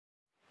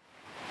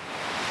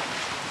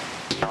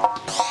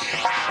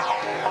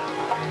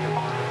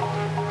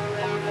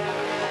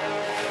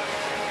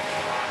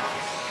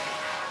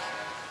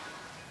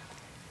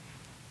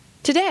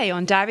Today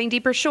on Diving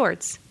Deeper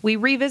Shorts, we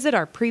revisit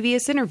our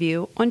previous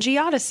interview on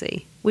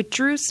Geodesy with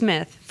Dru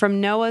Smith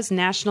from NOAA's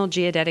National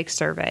Geodetic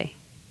Survey.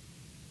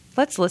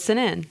 Let's listen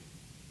in.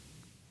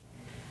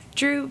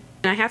 Dru,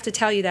 I have to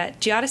tell you that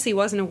geodesy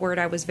wasn't a word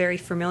I was very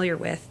familiar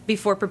with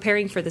before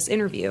preparing for this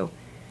interview.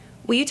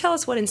 Will you tell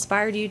us what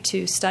inspired you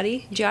to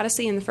study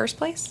geodesy in the first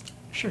place?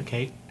 Sure,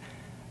 Kate.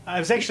 I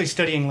was actually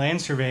studying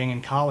land surveying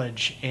in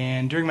college,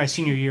 and during my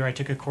senior year I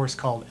took a course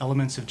called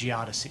Elements of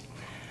Geodesy.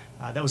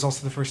 That was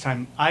also the first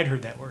time I'd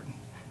heard that word.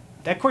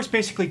 That course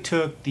basically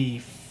took the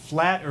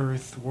flat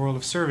Earth world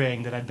of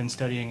surveying that I'd been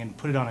studying and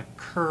put it on a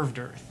curved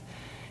Earth.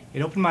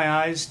 It opened my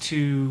eyes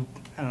to,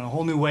 a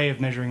whole new way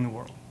of measuring the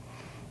world.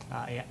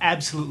 I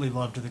absolutely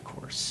loved the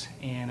course,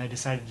 and I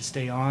decided to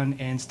stay on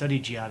and study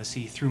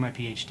geodesy through my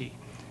PhD.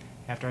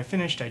 After I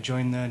finished, I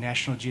joined the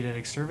National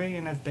Geodetic Survey,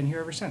 and I've been here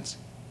ever since.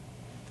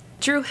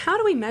 Dru, how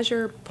do we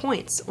measure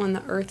points on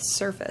the Earth's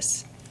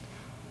surface?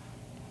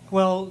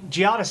 Well,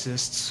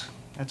 geodesists,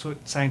 that's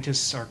what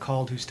scientists are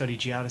called who study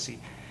geodesy,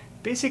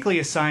 basically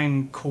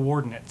assign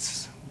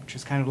coordinates, which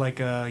is kind of like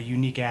a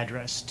unique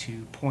address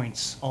to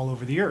points all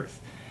over the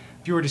Earth.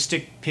 If you were to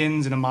stick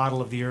pins in a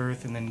model of the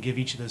Earth and then give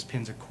each of those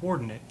pins a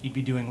coordinate, you'd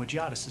be doing what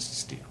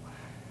geodesists do.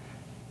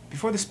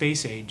 Before the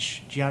space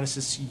age,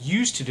 geodesists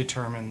used to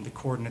determine the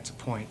coordinates of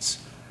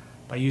points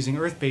by using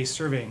Earth-based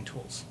surveying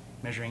tools,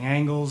 measuring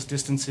angles,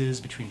 distances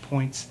between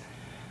points.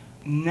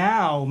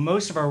 Now,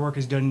 most of our work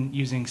is done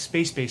using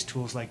space-based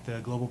tools like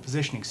the Global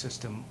Positioning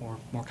System, or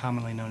more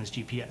commonly known as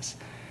GPS.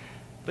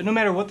 But no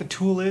matter what the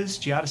tool is,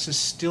 geodesists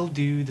still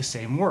do the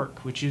same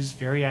work, which is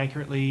very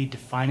accurately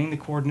defining the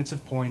coordinates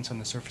of points on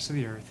the surface of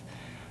the Earth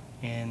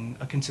in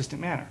a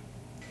consistent manner.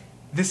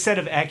 This set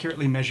of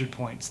accurately measured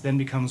points then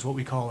becomes what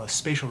we call a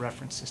spatial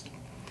reference system,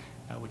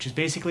 which is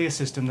basically a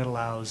system that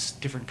allows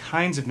different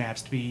kinds of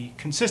maps to be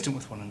consistent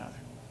with one another.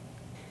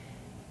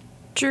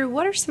 Dru,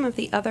 what are some of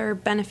the other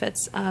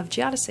benefits of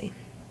geodesy?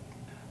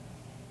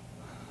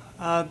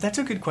 That's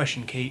a good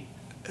question, Kate.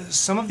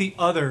 Some of the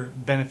other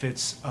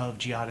benefits of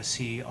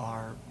geodesy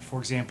are, for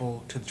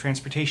example, to the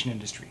transportation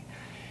industry.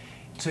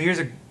 So here's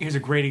a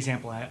great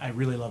example. I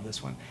really love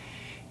this one.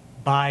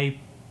 By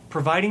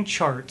providing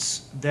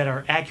charts that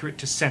are accurate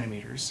to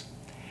centimeters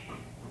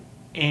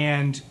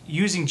and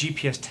using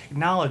GPS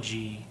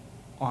technology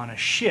on a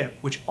ship,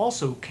 which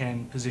also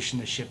can position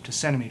the ship to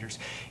centimeters,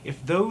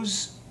 if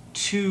those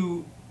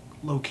two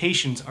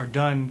locations are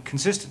done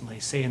consistently,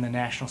 say in the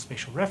National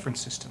Spatial Reference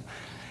System,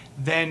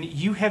 then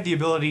you have the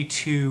ability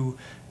to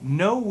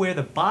know where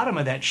the bottom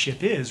of that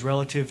ship is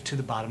relative to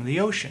the bottom of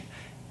the ocean,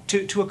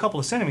 to a couple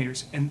of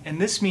centimeters.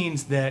 And this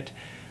means that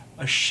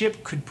a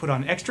ship could put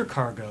on extra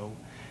cargo,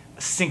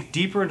 sink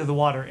deeper into the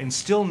water, and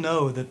still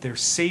know that they're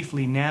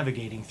safely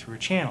navigating through a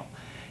channel.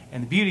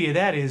 And the beauty of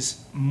that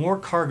is more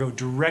cargo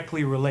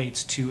directly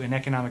relates to an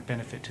economic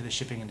benefit to the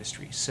shipping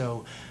industry.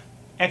 So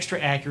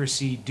extra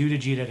accuracy due to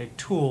geodetic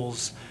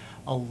tools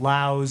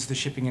allows the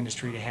shipping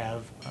industry to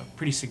have a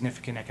pretty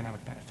significant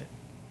economic benefit.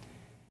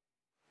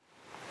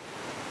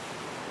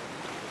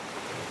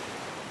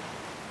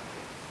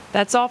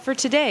 That's all for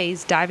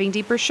today's Diving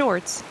Deeper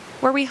Shorts,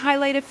 where we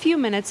highlight a few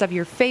minutes of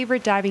your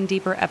favorite Diving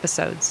Deeper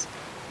episodes.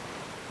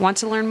 Want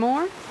to learn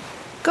more?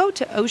 Go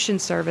to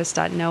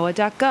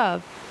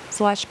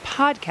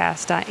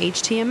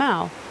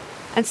oceanservice.noaa.gov/podcast.html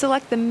and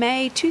select the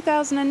May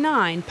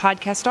 2009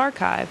 podcast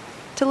archive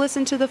to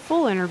listen to the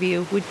full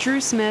interview with Dru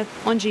Smith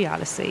on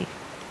geodesy.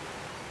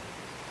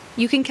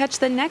 You can catch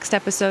the next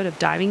episode of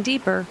Diving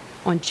Deeper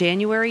on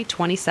January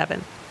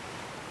 27th.